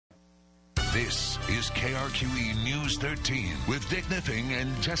This is KRQE News 13 with Dick Niffing and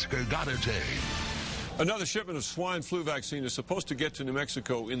Jessica Goddard. Another shipment of swine flu vaccine is supposed to get to New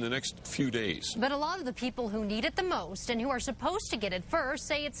Mexico in the next few days. But a lot of the people who need it the most and who are supposed to get it first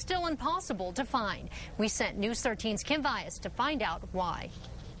say it's still impossible to find. We sent News 13's Kim Vias to find out why.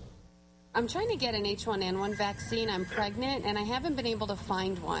 I'm trying to get an H1N1 vaccine. I'm pregnant, and I haven't been able to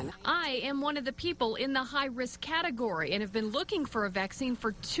find one. I am one of the people in the high-risk category and have been looking for a vaccine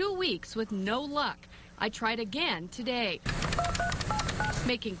for 2 weeks with no luck. I tried again today.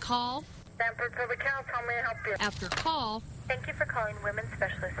 Making call Stanford Public Health, how may I help you? after call. Thank you for calling Women's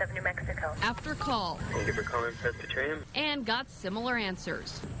Specialists of New Mexico. After call. Thank you for calling Presbyterian. And got similar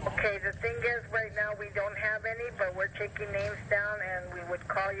answers. Okay, the thing is, right now we don't have any, but we're taking names down, and we would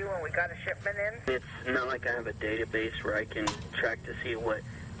call you when we got a shipment in. It's not like I have a database where I can track to see what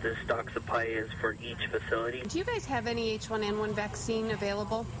the stock supply is for each facility. Do you guys have any H1N1 vaccine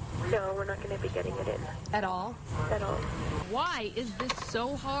available? No, we're not going to be getting it in. At all? At all. Why is this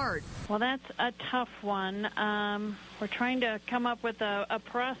so hard? Well, that's a tough one. We're trying to come up with a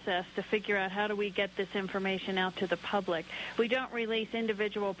process to figure out how do we get this information out to the public. We don't release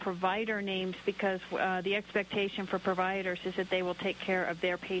individual provider names because the expectation for providers is that they will take care of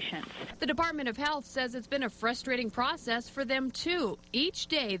their patients. The Department of Health says it's been a frustrating process for them, too. Each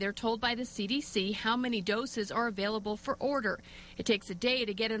day, they're told by the CDC how many doses are available for order. It takes a day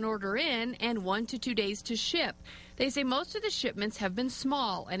to get an order in and 1 to 2 days to ship. They say most of the shipments have been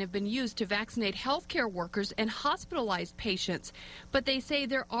small and have been used to vaccinate healthcare workers and hospitalized patients. But they say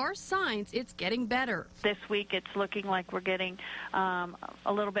there are signs it's getting better. This week, it's looking like we're getting a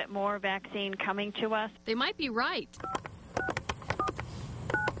little bit more vaccine coming to us. They might be right.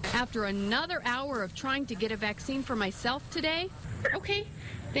 After another hour of trying to get a vaccine for myself today. Okay.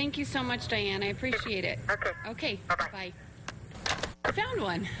 Thank you so much, Diane. I appreciate it. Okay. Bye-bye. I found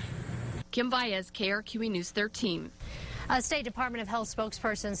one. Kim Vias, KRQE News 13. A State Department of Health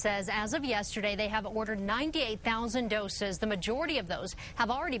spokesperson says as of yesterday, they have ordered 98,000 doses. The majority of those have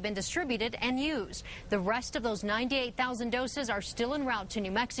already been distributed and used. The rest of those 98,000 doses are still en route to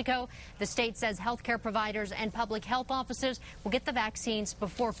New Mexico. The state says healthcare providers and public health offices will get the vaccines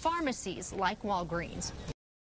before pharmacies like Walgreens.